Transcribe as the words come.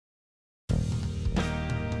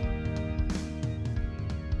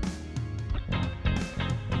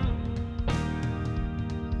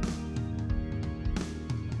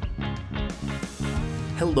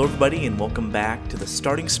Hello, everybody, and welcome back to the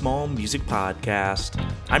Starting Small Music Podcast.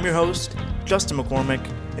 I'm your host, Justin McCormick,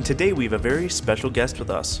 and today we have a very special guest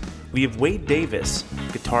with us. We have Wade Davis,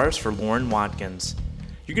 guitarist for Lauren Watkins.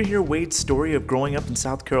 You're going to hear Wade's story of growing up in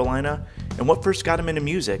South Carolina and what first got him into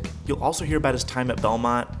music. You'll also hear about his time at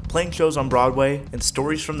Belmont, playing shows on Broadway, and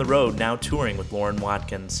stories from the road now touring with Lauren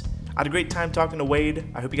Watkins. I had a great time talking to Wade.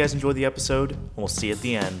 I hope you guys enjoyed the episode, and we'll see you at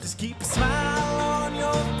the end. Just keep a smile on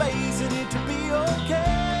your face and it'll be okay.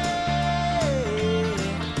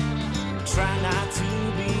 Try not to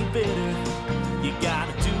be bitter. You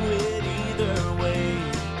gotta do it either way.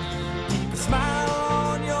 Keep a smile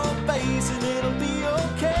on your face and it'll be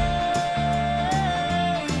okay.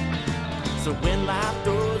 So when life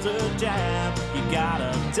throws a jab, you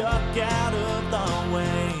gotta duck out of the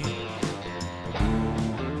way.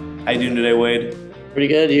 How you doing today, Wade? Pretty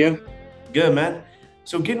good, you? Good, man.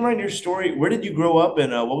 So getting right into your story, where did you grow up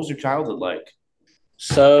and what was your childhood like?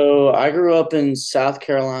 So I grew up in South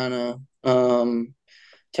Carolina, town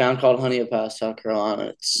called Honea Pass, South Carolina.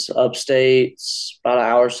 It's upstate. It's about an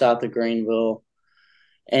hour south of Greenville.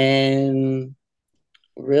 And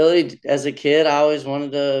really, as a kid, I always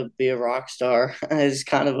wanted to be a rock star. It's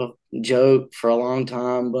kind of a joke for a long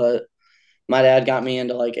time, but my dad got me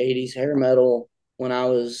into like 80s hair metal when I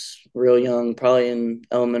was real young, probably in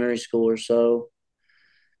elementary school or so.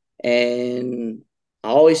 And I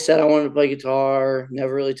always said I wanted to play guitar,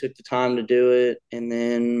 never really took the time to do it. And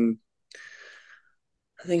then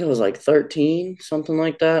I think I was like 13, something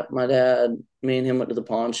like that. My dad, me and him went to the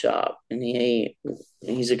pawn shop, and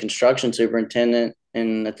he's a construction superintendent.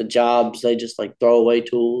 And at the jobs, they just like throw away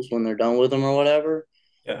tools when they're done with them or whatever.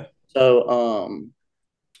 Yeah. So,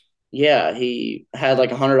 yeah, he had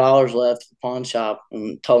like $100 left at the pawn shop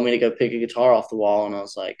and told me to go pick a guitar off the wall. And I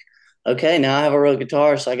was like, okay, now I have a real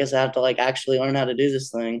guitar, so I guess I have to like actually learn how to do this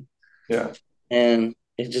thing. Yeah. And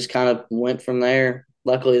it just kind of went from there.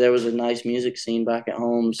 Luckily, there was a nice music scene back at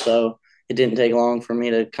home, so it didn't take long for me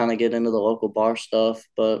to kind of get into the local bar stuff.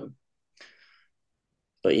 But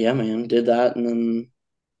yeah, man, did that and then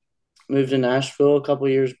moved to Nashville a couple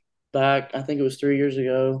years back. I think it was 3 years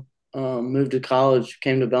ago. Moved to college,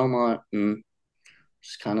 came to Belmont, and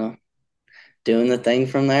just kind of doing the thing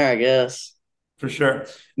from there, I guess. For sure.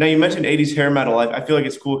 Now you mentioned 80s hair metal. I feel like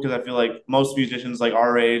it's cool because I feel like most musicians like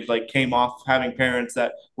our age like came off having parents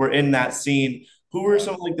that were in that scene. Who were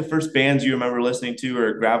some of like the first bands you remember listening to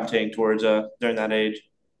or gravitating towards during that age?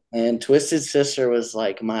 And Twisted Sister was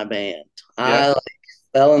like my band. Yeah. I like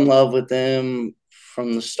fell in love with them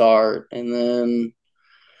from the start, and then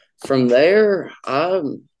from there, I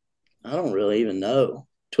don't really even know.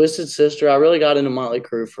 Twisted Sister, I really got into Motley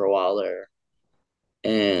Crue for a while there.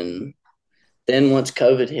 And then once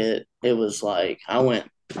COVID hit, it was like I went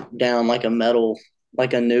down like a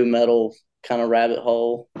new metal kind of rabbit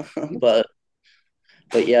hole. but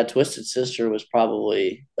yeah, Twisted Sister was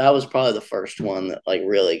probably the first one that like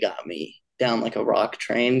really got me down like a rock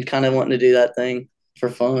train, kind of wanting to do that thing for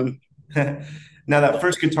fun. Now that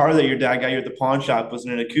first guitar that your dad got you at the pawn shop, was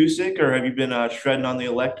it an acoustic or have you been shredding on the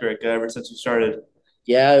electric ever since you started?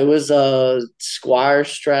 Yeah, it was a Squire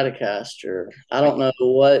Stratocaster. I don't know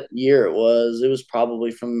what year it was. It was probably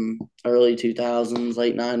from early 2000s,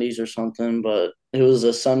 late 90s or something, but it was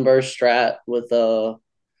a Sunburst Strat with I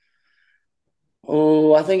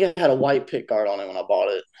think it had a white pick guard on it when I bought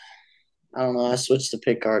it. I don't know. I switched the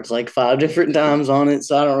pick guards like 5 different times on it,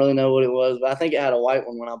 so I don't really know what it was, but I think it had a white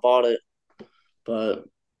one when I bought it. But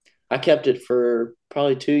I kept it for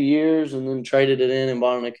probably 2 years and then traded it in and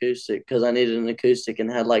bought an acoustic because I needed an acoustic and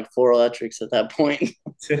had like 4 electrics at that point.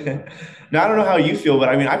 Now I don't know how you feel, but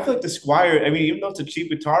I mean I feel like the Squire. I mean, even though it's a cheap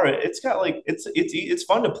guitar, it's got like it's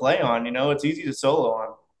fun to play on. You know, it's easy to solo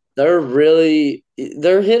on. They're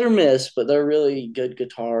hit or miss, but they're really good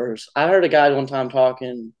guitars. I heard a guy one time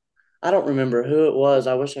talking. I don't remember who it was.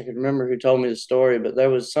 I wish I could remember who told me the story, but there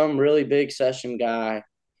was some really big session guy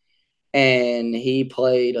and he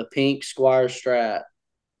played a pink Squire Strat,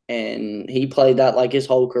 and he played that like his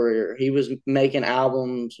whole career. He was making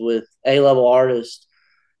albums with A-level artists,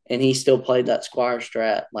 and he still played that Squire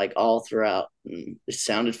Strat like all throughout. And it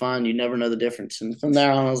sounded fine. You never know the difference. And from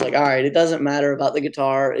there on, I was like, all right, it doesn't matter about the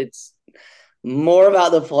guitar. It's more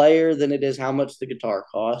about the player than it is how much the guitar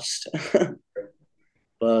cost.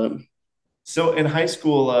 But So in high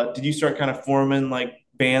school, did you start kind of forming like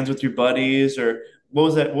bands with your buddies, or what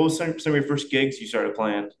was that? What was some of your first gigs you started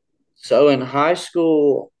playing? so in high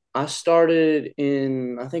school, I started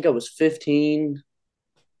I think I was 15.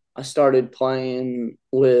 I started playing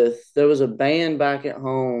there was a band back at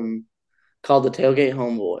home called the Tailgate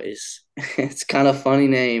Homeboys. It's kind of funny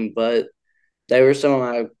name, but They were some of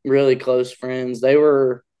my really close friends. They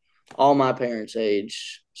were all my parents'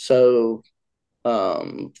 age. So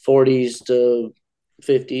 40s to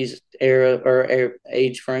 50s era or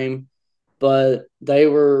age frame. But they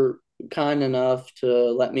were kind enough to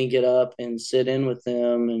let me get up and sit in with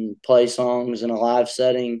them and play songs in a live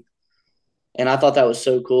setting. And I thought that was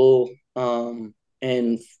so cool.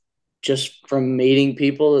 And just from meeting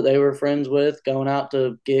people that they were friends with, going out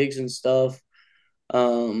to gigs and stuff,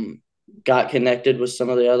 um, got connected with some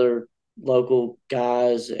of the other local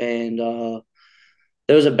guys. And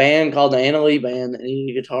there was a band called the Anna Lee Band that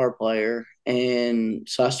needed a guitar player. And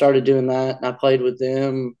so I started doing that, and I played with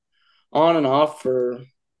them on and off for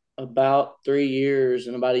about 3 years.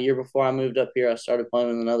 And about a year before I moved up here, I started playing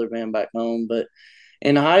with another band back home. But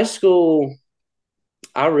in high school,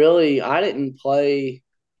 I didn't play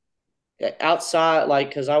outside, like,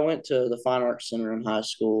 because I went to the Fine Arts Center in high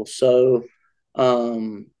school. So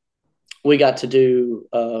um, we got to do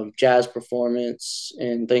jazz performance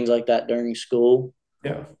and things like that during school.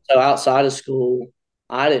 Yeah. So outside of school,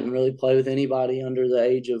 I didn't really play with anybody under the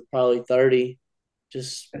age of probably 30.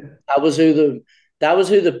 Just that was who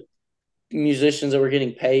the musicians that were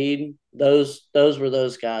getting paid. Those were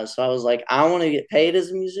those guys. So I was like, I want to get paid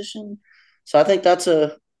as a musician. So I think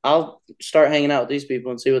I'll start hanging out with these people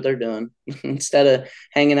and see what they're doing instead of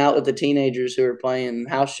hanging out with the teenagers who are playing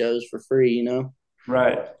house shows for free, you know?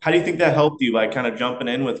 Right. How do you think that helped you, like kind of jumping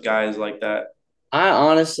in with guys like that?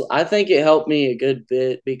 I think it helped me a good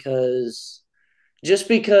bit because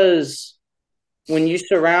when you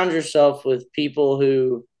surround yourself with people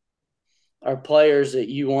who are players that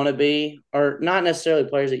you want to be, or not necessarily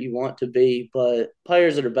players that you want to be, but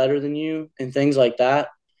players that are better than you and things like that.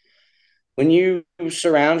 When you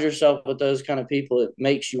surround yourself with those kind of people, it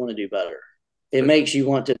makes you want to do better. It makes you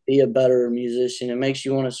want to be a better musician. It makes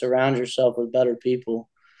you want to surround yourself with better people.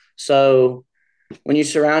 So when you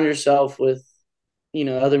surround yourself with,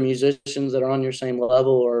 other musicians that are on your same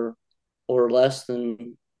level or less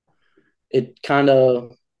than, it kind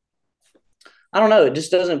of, I don't know, it just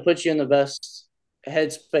doesn't put you in the best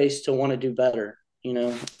headspace to want to do better.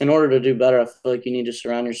 In order to do better, I feel like you need to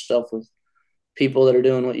surround yourself with people that are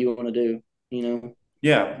doing what you want to do, you know.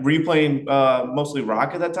 Yeah. Were you playing mostly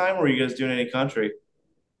rock at that time, or were you guys doing any country?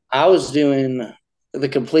 I was doing the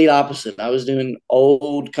complete opposite. I was doing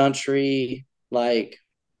old country, like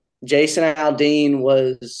Jason Aldean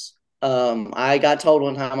was. I got told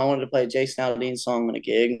one time I wanted to play a Jason Aldean song on a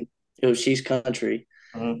gig. It was She's Country.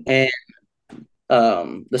 Mhm.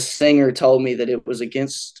 And the singer told me that it was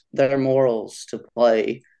against their morals to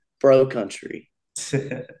play bro country.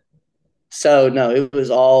 So no, it was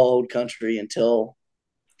all old country until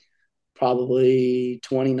probably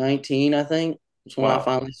 2019, I think. It's when I Wow.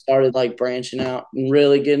 finally started like branching out and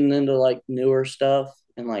really getting into like newer stuff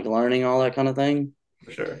and like learning all that kind of thing.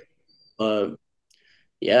 For sure. But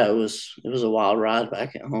yeah, it was a wild ride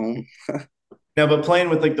back at home. Now, but playing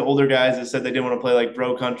with like the older guys that said they didn't want to play like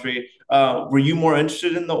bro country, were you more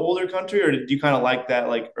interested in the older country, or did you kind of like that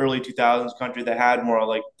like early 2000s country that had more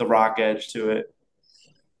like the rock edge to it?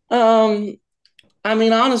 Um, I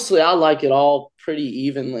mean, honestly, I like it all pretty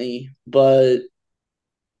evenly, but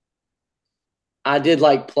I did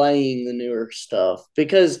like playing the newer stuff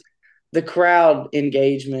because the crowd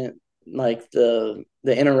engagement, like the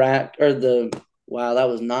interact or the wow, that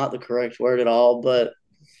was not the correct word at all, but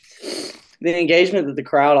the engagement that the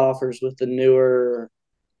crowd offers with the newer,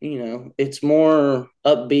 it's more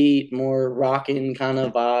upbeat, more rocking kind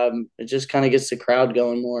of vibe. It just kind of gets the crowd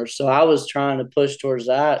going more. So I was trying to push towards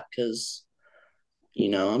that because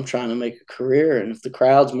I'm trying to make a career. And if the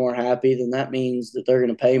crowd's more happy, then that means that they're going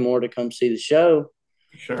to pay more to come see the show.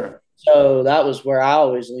 For sure. So that was where I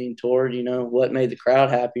always leaned toward, what made the crowd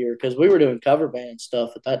happier. Because we were doing cover band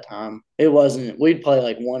stuff at that time. We'd play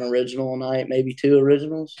like one original a night, maybe two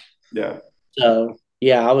originals. Yeah. So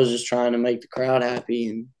yeah, I was just trying to make the crowd happy.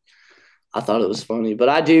 And I thought it was funny. But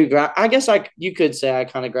I guess you could say I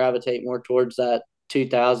kind of gravitate more towards that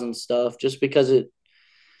 2000 stuff just because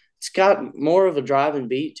it's got more of a driving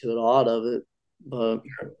beat to it, a lot of it. But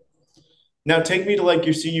Now, take me to like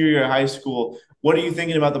your senior year of high school. What are you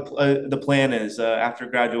thinking about the plan is after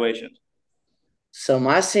graduation? so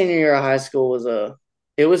my senior year of high school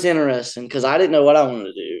it was interesting because I didn't know what I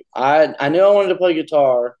wanted to do. I knew I wanted to play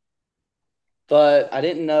guitar, but I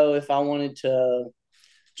didn't know if I wanted to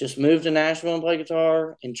just move to Nashville and play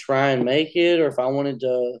guitar and try and make it, or if I wanted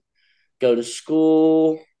to go to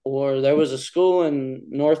school. Or there was a school in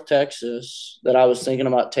North Texas that I was thinking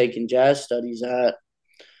about taking jazz studies at,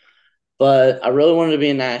 but I really wanted to be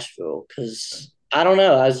in Nashville because I don't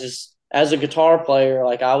know. as a guitar player,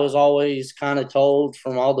 like I was always kind of told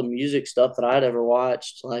from all the music stuff that I'd ever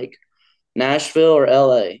watched, like Nashville or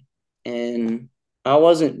LA. And I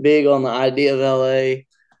wasn't big on the idea of LA.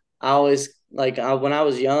 I always when I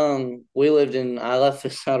was young, I left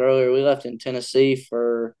this out earlier. We left in Tennessee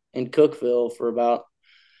in Cookeville for about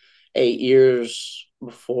 8 years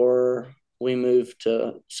before we moved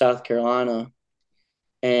to South Carolina.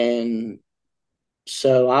 And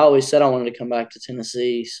so I always said I wanted to come back to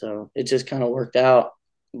Tennessee. So it just kind of worked out.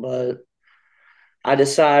 But I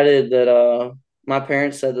decided that my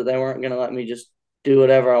parents said that they weren't going to let me just do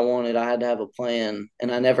whatever I wanted. I had to have a plan,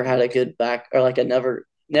 and I never had a good I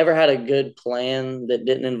never had a good plan that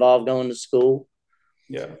didn't involve going to school.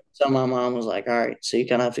 Yeah. So my mom was like, "All right, so you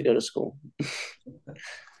kind of have to go to school."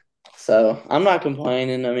 So I'm not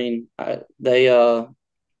complaining. I mean,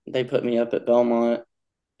 they put me up at Belmont,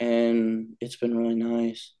 and it's been really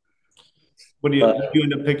nice. But What do you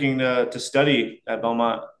end up picking to study at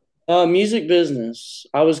Belmont? music business.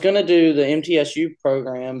 I was gonna do the MTSU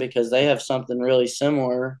program because they have something really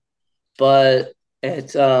similar, but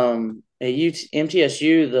at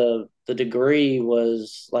MTSU the degree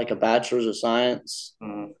was like a bachelor's of science,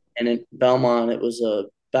 Mhm. and at Belmont it was a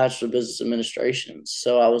bachelor of business administration.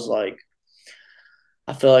 So I was like,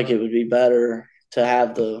 I feel like it would be better to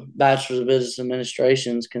have the bachelor's of business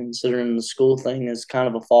administrations, considering the school thing is kind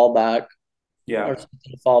of a fallback or Yeah.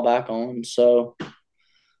 something to fall back on. So,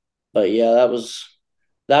 but yeah, that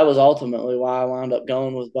was ultimately why I wound up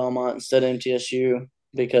going with Belmont instead of MTSU,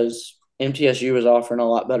 because MTSU was offering a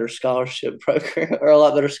lot better scholarship program or a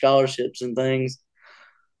lot better scholarships and things.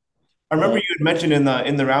 I remember But you had mentioned in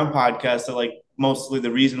the round podcast that like mostly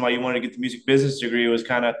the reason why you wanted to get the music business degree was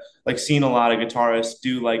kind of like seeing a lot of guitarists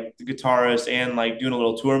do like the guitarist and like doing a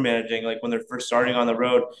little tour managing like when they're first starting on the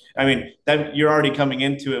road. I mean, that you're already coming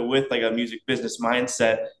into it with like a music business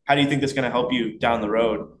mindset. How do you think that's going to help you down the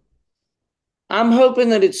road? I'm hoping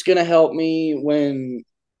that it's going to help me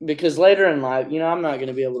because later in life, I'm not going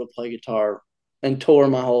to be able to play guitar and tour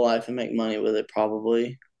my whole life and make money with it,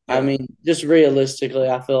 probably. I Yeah. mean, just realistically,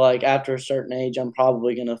 I feel like after a certain age, I'm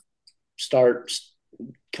probably going to start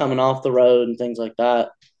coming off the road and things like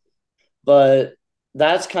that. But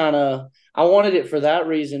that's I wanted it for that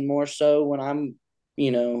reason more so when I'm,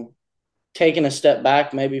 you know, taking a step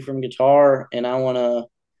back maybe from guitar and I want to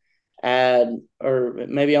add, or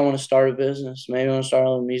maybe I want to start a business. Maybe I want to start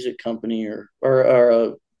a music company or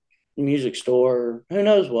a music store. Who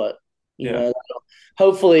knows what? You Yeah. know,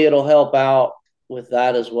 hopefully it'll help out with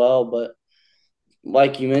that as well. But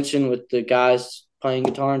like you mentioned with the guys playing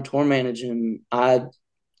guitar and tour managing,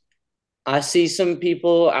 I see some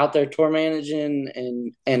people out there tour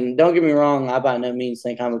managing, and don't get me wrong, I by no means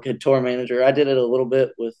think I'm a good tour manager. I did it a little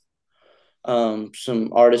bit with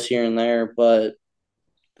some artists here and there, but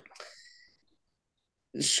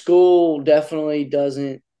school definitely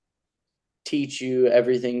doesn't teach you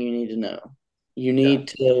everything you need to know. You Yeah. need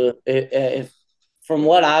to, if from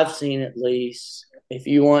what I've seen at least, if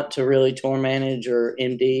you want to really tour manage or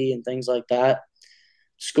MD and things like that,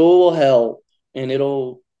 school will help, and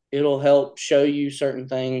it'll help show you certain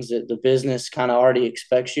things that the business kind of already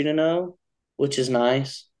expects you to know, which is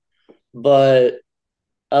nice. But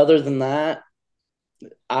other than that,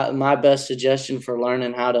 my best suggestion for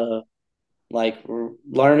learning how to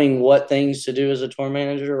learning what things to do as a tour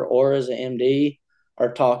manager or as an MD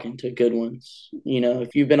are talking to good ones.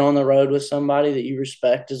 If you've been on the road with somebody that you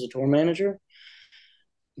respect as a tour manager,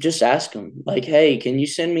 just ask them like, hey, can you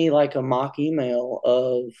send me like a mock email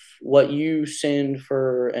of what you send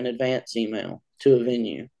for an advance email to a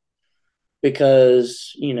venue?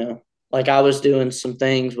 Because, like I was doing some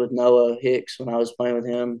things with Noah Hicks when I was playing with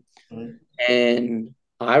him, Mhm. and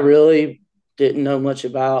I really didn't know much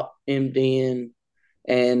about MDing.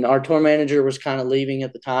 And our tour manager was kind of leaving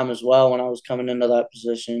at the time as well when I was coming into that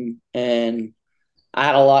position. And I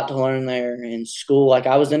had a lot to learn there in school. Like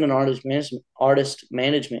I was in an artist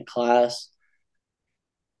management class,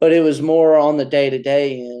 but it was more on the day to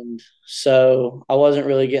day end. So I wasn't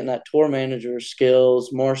really getting that tour manager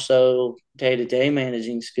skills, more so day to day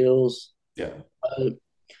managing skills. Yeah.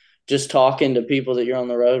 Just talking to people that you're on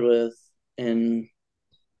the road with and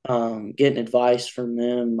getting advice from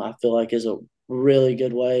them, I feel like is a really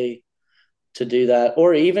good way to do that.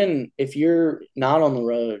 Or even if you're not on the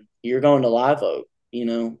road, you're going to Live Oak,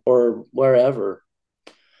 or wherever,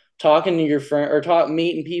 talking to your friend or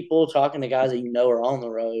meeting people, talking to guys that are on the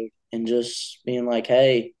road, and just being like,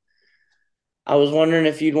 hey, I was wondering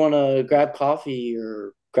if you'd want to grab coffee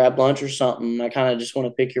or grab lunch or something. I kind of just want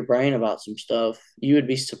to pick your brain about some stuff. You would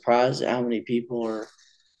be surprised at how many people are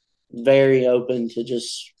very open to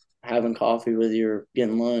just having coffee with you or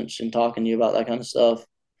getting lunch and talking to you about that kind of stuff.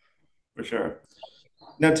 For sure.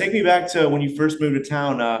 Now, take me back to when you first moved to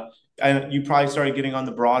town. You probably started getting on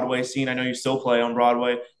the Broadway scene. I know you still play on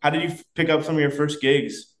Broadway. How did you pick up some of your first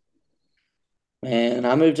gigs? Man,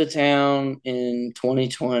 I moved to town in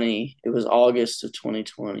 2020. It was August of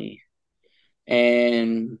 2020.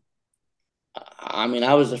 And I mean,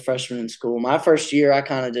 I was a freshman in school. My first year, I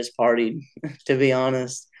kind of just partied, to be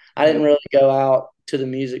honest. I Yeah. didn't really go out to the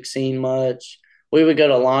music scene much. We would go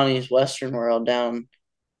to Lonnie's Western World down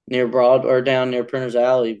near Printer's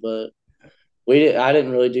Alley, but I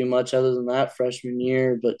didn't really do much other than that freshman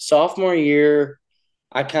year. But sophomore year,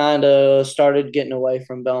 I kind of started getting away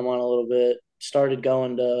from Belmont a little bit. Started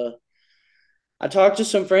going to I talked to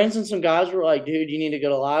some friends and some guys were like, dude, you need to go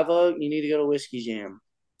to Live Oak. You need to go to Whiskey Jam.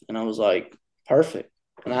 And I was like, perfect.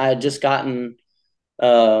 And um,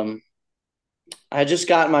 I had just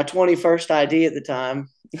gotten my 21st ID at the time.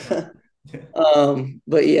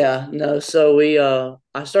 But yeah, no. So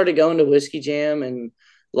I started going to Whiskey Jam and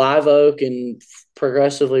Live Oak and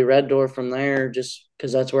progressively Red Door from there, just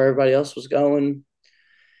because that's where everybody else was going.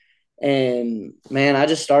 And man, I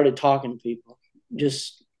just started talking to people.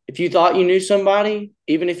 Just if you thought you knew somebody,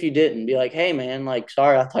 even if you didn't, be like, hey man, like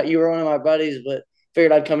sorry, I thought you were one of my buddies, but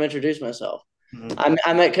figured I'd come introduce myself. Mhm.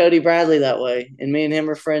 I met Cody Bradley that way, and me and him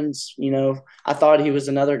were friends. I thought he was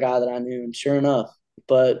another guy that I knew, and sure enough.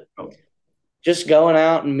 But Oh, just going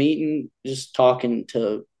out and meeting, just talking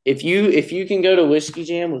to if you can go to Whiskey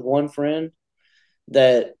Jam with one friend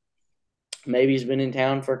that maybe he's been in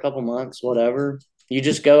town for a couple months, whatever, you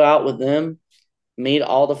just go out with them, meet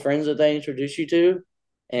all the friends that they introduce you to,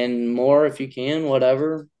 and more if you can,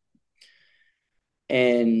 whatever.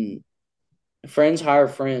 And friends hire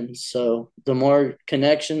friends. So the more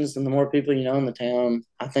connections and the more people you know in the town,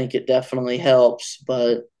 I think it definitely helps.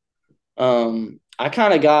 But I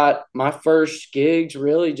kind of got my first gigs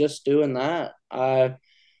really just doing that. I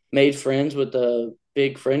made friends with a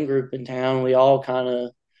big friend group in town. We all kind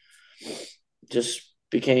of just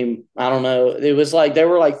became, I don't know, it was like there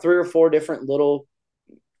were like three or four different little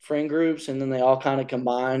friend groups, and then they all kind of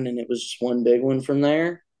combined, and it was just one big one from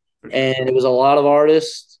there. for sure. And it was a lot of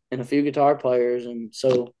artists and a few guitar players, and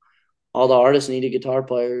so all the artists needed guitar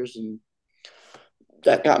players, and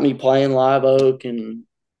that got me playing Live Oak and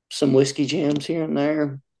some whiskey jams here and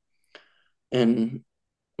there. And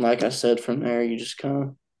like I said, from there you just kind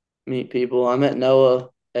of meet people. I met Noah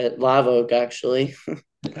at Live Oak actually,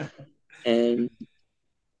 and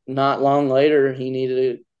not long later he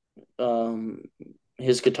needed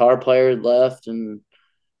his guitar player had left, and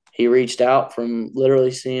he reached out from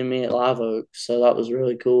literally seeing me at Live Oak. So that was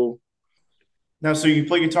really cool. Now, so you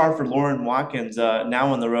play guitar for Lauren Watkins,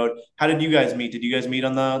 now on the road. How did you guys meet? Did you guys meet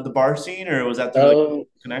on the bar scene, or was that through like So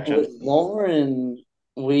connection? with Lauren,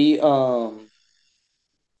 we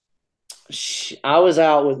I was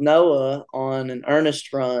out with Noah on an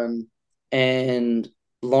Ernest run, and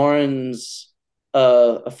Lauren's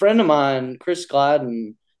a friend of mine, Chris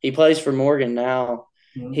Gladden. He plays for Morgan now.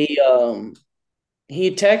 Mhm.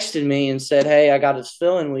 He texted me and said, "Hey, I got his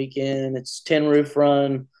filling weekend. It's 10 roof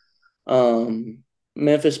run. Um,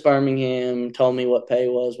 Memphis, Birmingham." Told me what pay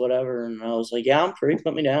was, whatever, and I was like, "Yeah, I'm free.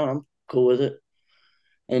 Put me down. I'm cool with it."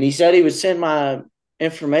 And he said he would send my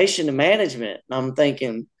information to management. And I'm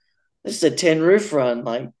thinking, this is a 10 roof run.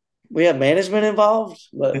 Like, we have management involved,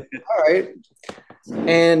 but all right.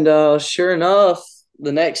 And sure enough,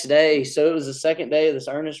 the next day, so it was the second day of this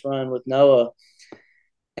Ernest run with Noah.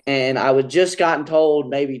 And I would just gotten told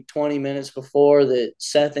maybe 20 minutes before that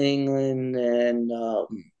Seth England and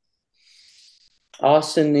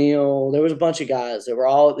Austin Neal, there was a bunch of guys that were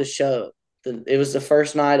all at the show. It was the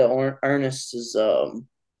first night of Ernest's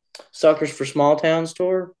Suckers for Small Towns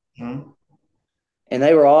tour, Mhm. and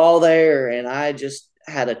they were all there, and I just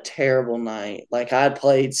had a terrible night. Like I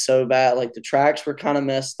played so bad, like the tracks were kind of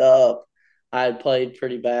messed up. I had played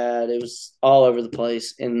pretty bad. It was all over the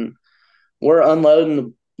place, and we're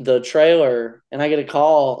unloading the trailer, and I get a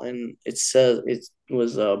call, and it says it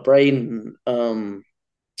was Braden.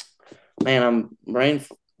 Man, I'm brain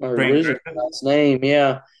or Brain losing Griffin? his last name.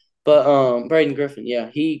 Yeah, but Braden Griffin. Yeah,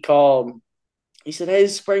 he called. He said, "Hey,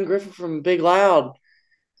 this is Braden Griffin from Big Loud."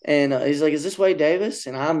 And he's like, "Is this Wade Davis?"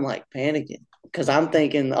 And I'm like panicking because I'm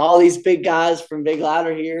thinking all these big guys from Big Loud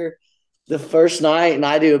are here the first night, and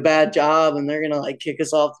I do a bad job, and they're gonna like kick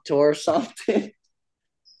us off the tour or something.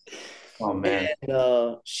 Oh man.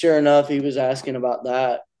 And sure enough, he was asking about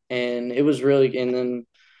that, and it was really. And then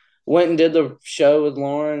went and did the show with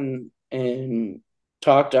Lauren and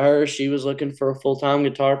talked to her. She was looking for a full time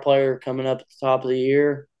guitar player coming up at the top of the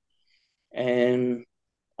year, and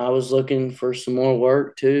I was looking for some more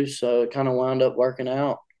work too, so it kind of wound up working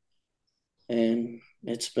out, and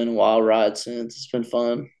it's been a wild ride since. It's been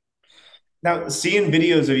fun. Now, seeing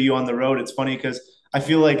videos of you on the road, it's funny because I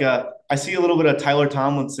feel like I see a little bit of Tyler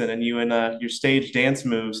Tomlinson and you and your stage dance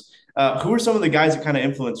moves. Who are some of the guys that kind of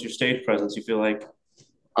influence your stage presence? You feel like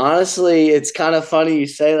Honestly, it's kind of funny you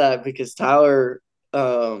say that because Tyler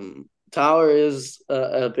is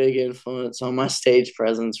a big influence on my stage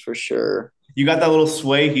presence for sure. you got that little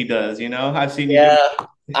sway he does. I've seen you Yeah, do.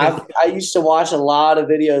 I used to watch a lot of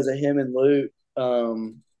videos of him and Luke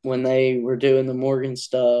when they were doing the Morgan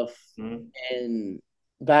stuff, Mhm, and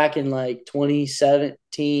back in like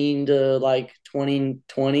 2017 to like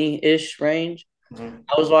 2020 ish range. mhm.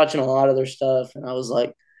 I was watching a lot of their stuff, and I was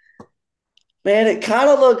like, man, it kind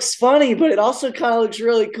of looks funny, but it also kind of looks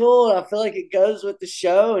really cool. And I feel like it goes with the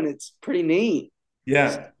show, and it's pretty neat.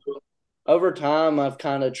 Yeah, Over time, I've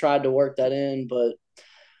kind of tried to work that in, but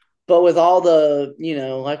with all the,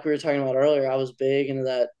 like we were talking about earlier, I was big into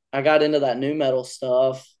that. I got into that new metal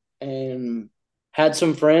stuff and had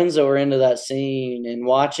some friends that were into that scene, and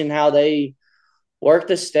watching how they work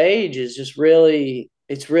the stage is just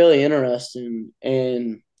it's really interesting,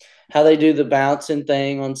 and how they do the bouncing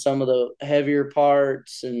thing on some of the heavier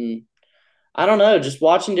parts. And I don't know, just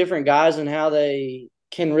watching different guys and how they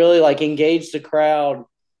can really like engage the crowd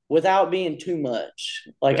without being too much.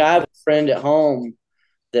 Like yeah. I have a friend at home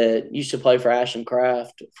that used to play for Ashton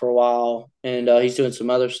Craft for a while, and he's doing some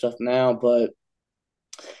other stuff now, but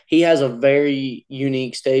he has a very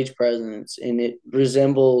unique stage presence, and it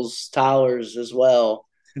resembles Tyler's as well.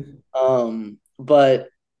 But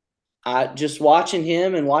I just watching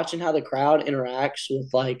him and watching how the crowd interacts with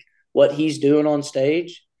like what he's doing on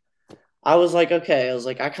stage, I was like, okay, I was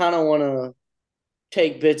like, I kind of want to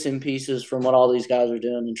take bits and pieces from what all these guys are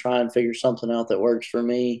doing and try and figure something out that works for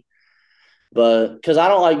me. But because I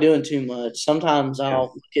don't like doing too much, sometimes Yeah.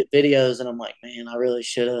 I'll look at videos and I'm like, man, I really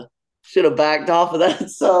should have backed off of that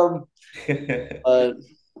some.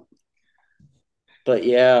 But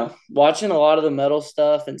yeah, watching a lot of the metal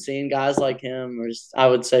stuff and seeing guys like him, I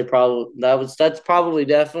would say probably that's probably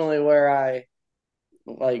definitely where I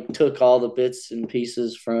like took all the bits and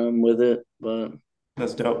pieces from with it. But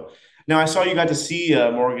That's dope. Now I saw you got to see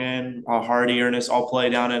Morgan, Hardy, Ernest all play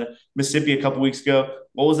down in Mississippi a couple weeks ago.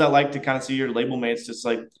 What was that like to kind of see your label mates just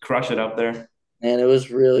like crush it up there? man, it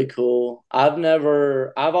was really cool. I've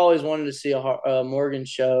always wanted to see a Morgan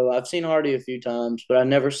show. I've seen Hardy a few times, but I've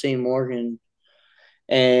never seen Morgan,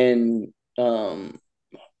 and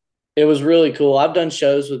it was really cool. I've done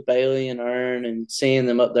shows with Bailey and Ern, and seeing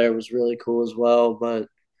them up there was really cool as well. But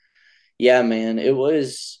yeah, man, it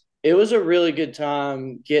was a really good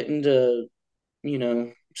time getting to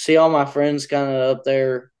see all my friends kind of up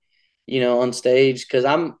there, on stage, because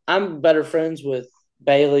I'm better friends with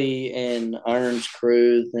Bailey and Ern's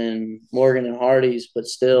crew than Morgan and Hardy's, but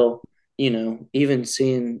still, even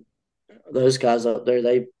seeing those guys up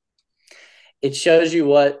there, it shows you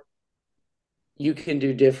what you can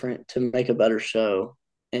do different to make a better show.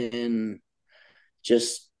 And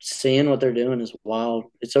just seeing what they're doing is wild.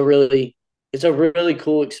 It's a really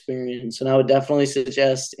cool experience, and I would definitely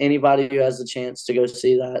suggest anybody who has the chance to go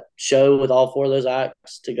see that show with all four of those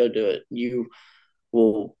acts to go do it.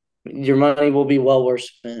 Your money will be well worth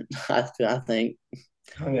spent. I think.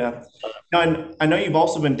 Oh yeah. Now, and I know you've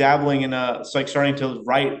also been dabbling in like starting to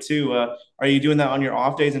write too. Are you doing that on your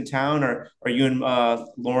off days in town, or are you and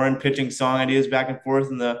Lauren pitching song ideas back and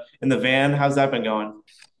forth in the van? How's that been going?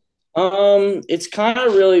 It's kind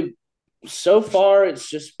of really so far. It's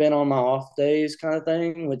just been on my off days kind of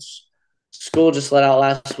thing, which school just let out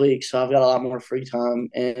last week, so I've got a lot more free time,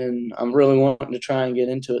 and I'm really wanting to try and get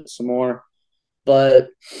into it some more. But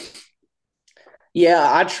yeah,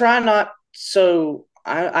 I try not. So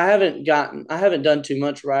I haven't done too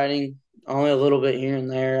much writing, only a little bit here and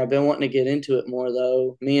there. I've been wanting to get into it more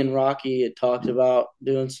though. Me and Rocky had talked about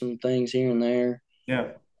doing some things here and there.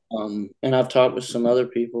 Yeah. And I've talked with some other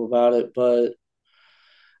people about it, but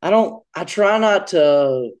I try not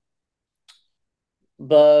to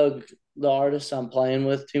bug the artists I'm playing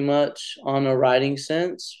with too much on a writing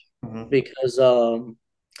sense, Hmm. because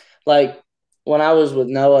like when I was with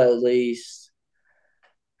Noah, at least,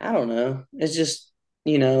 I don't know. It's just,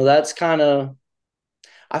 that's kind of,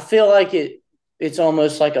 I feel like it's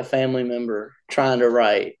almost like a family member trying to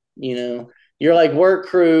write, You're like work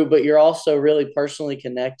crew, but you're also really personally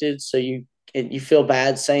connected, so you feel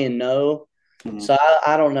bad saying no. So Hmm.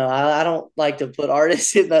 I don't know. I don't like to put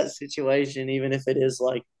artists in that situation, even if it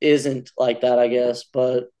isn't like that, I guess.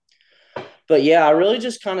 But yeah, I really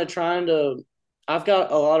just kind of trying to. I've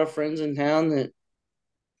got a lot of friends in town that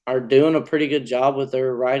are doing a pretty good job with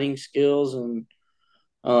their writing skills, and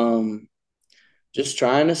um, just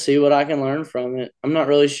trying to see what I can learn from it. I'm not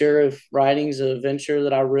really sure if writing's a venture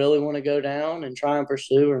that I really want to go down and try and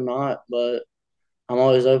pursue or not, but I'm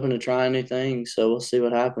always open to trying new things, so we'll see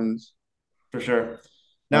what happens. For sure.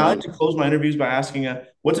 Now, I like Um, to close my interviews by asking,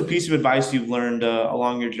 what's a piece of advice you've learned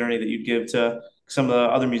along your journey that you'd give to some of the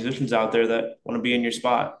other musicians out there that want to be in your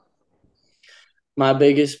spot? my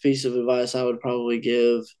biggest piece of advice I would probably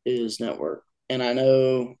give is network. And I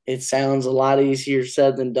know it sounds a lot easier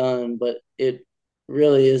said than done, but it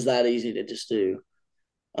really is that easy to just do.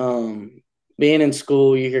 Um, Being in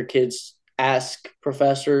school, you hear kids ask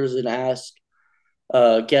professors and ask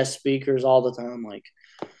guest speakers all the time, like,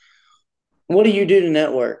 what do you do to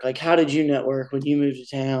network? Like, how did you network when you moved to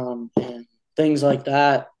town and things like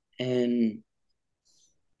that? And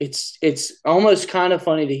it's almost kind of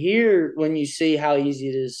funny to hear when you see how easy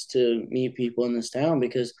it is to meet people in this town,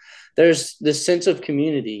 because there's this sense of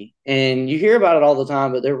community, and you hear about it all the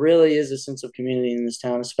time, but there really is a sense of community in this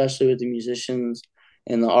town, especially with the musicians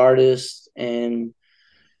and the artists. And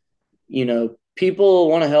people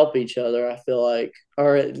want to help each other, I feel like,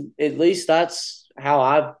 or at least that's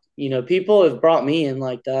how people have brought me in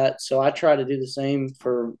like that, so I try to do the same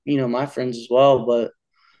for my friends as well. But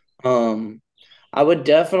um I would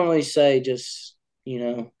definitely say, just,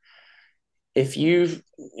 if you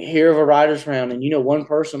hear of a writer's round and one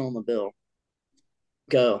person on the bill,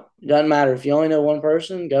 go. Doesn't matter if you only know one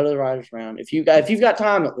person, go to the writer's round. If you've got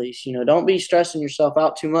time, at least, don't be stressing yourself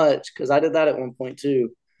out too much, because I did that at one point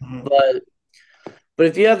too. Mhm. But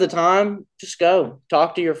if you have the time, just go.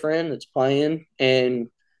 Talk to your friend that's playing, and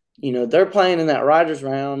they're playing in that writer's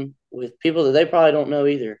round with people that they probably don't know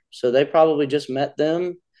either. So they probably just met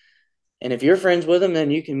them, and if you're friends with them,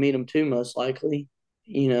 then you can meet them too, most likely,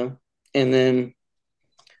 you know. And then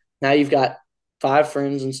now you've got five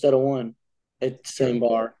friends instead of one at the same Sure.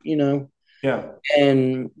 bar. Yeah.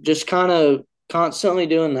 And just kind of constantly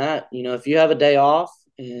doing that. If you have a day off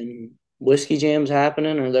and whiskey jam's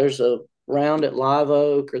happening, or there's a round at Live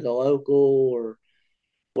Oak or the local or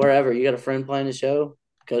wherever, you got a friend playing a show,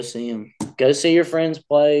 go see him. Go see your friends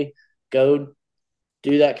play. Go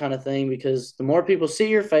do that kind of thing, because the more people see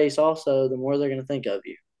your face, also, the more they're going to think of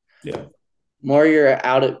you. Yeah. More you're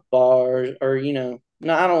out at bars, or, no,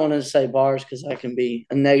 I don't want to say bars because that can be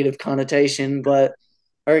a negative connotation, or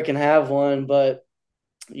it can have one. But,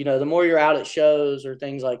 the more you're out at shows or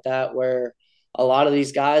things like that, where a lot of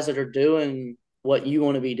these guys that are doing what you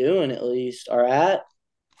want to be doing, at least, are at,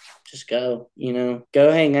 just go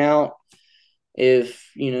hang out. If,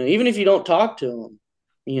 even if you don't talk to them,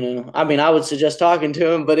 I mean, I would suggest talking to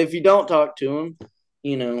them, but if you don't talk to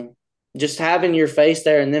them, just having your face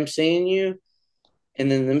there and them seeing you, and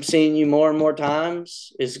then them seeing you more and more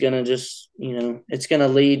times, is going to just, it's going to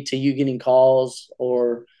lead to you getting calls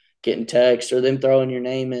or getting texts, or them throwing your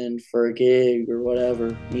name in for a gig or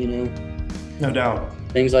whatever. No doubt.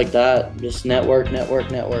 Things like that. Just network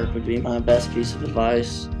would be my best piece of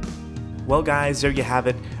advice. Well, guys, there you have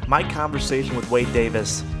it. My conversation with Wade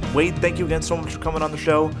Davis. Wade, thank you again so much for coming on the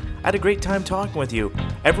show. I had a great time talking with you.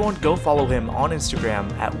 Everyone go follow him on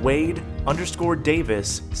Instagram at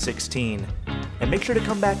Wade_Davis16. And make sure to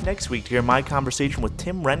come back next week to hear my conversation with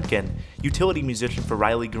Tim Renkin, utility musician for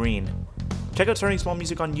Riley Green. Check out Starting Small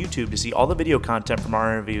Music on YouTube to see all the video content from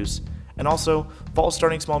our interviews. And also, follow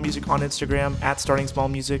Starting Small Music on Instagram at Starting Small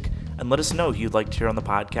Music, and let us know who you'd like to hear on the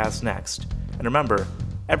podcast next. And remember,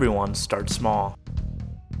 everyone starts small.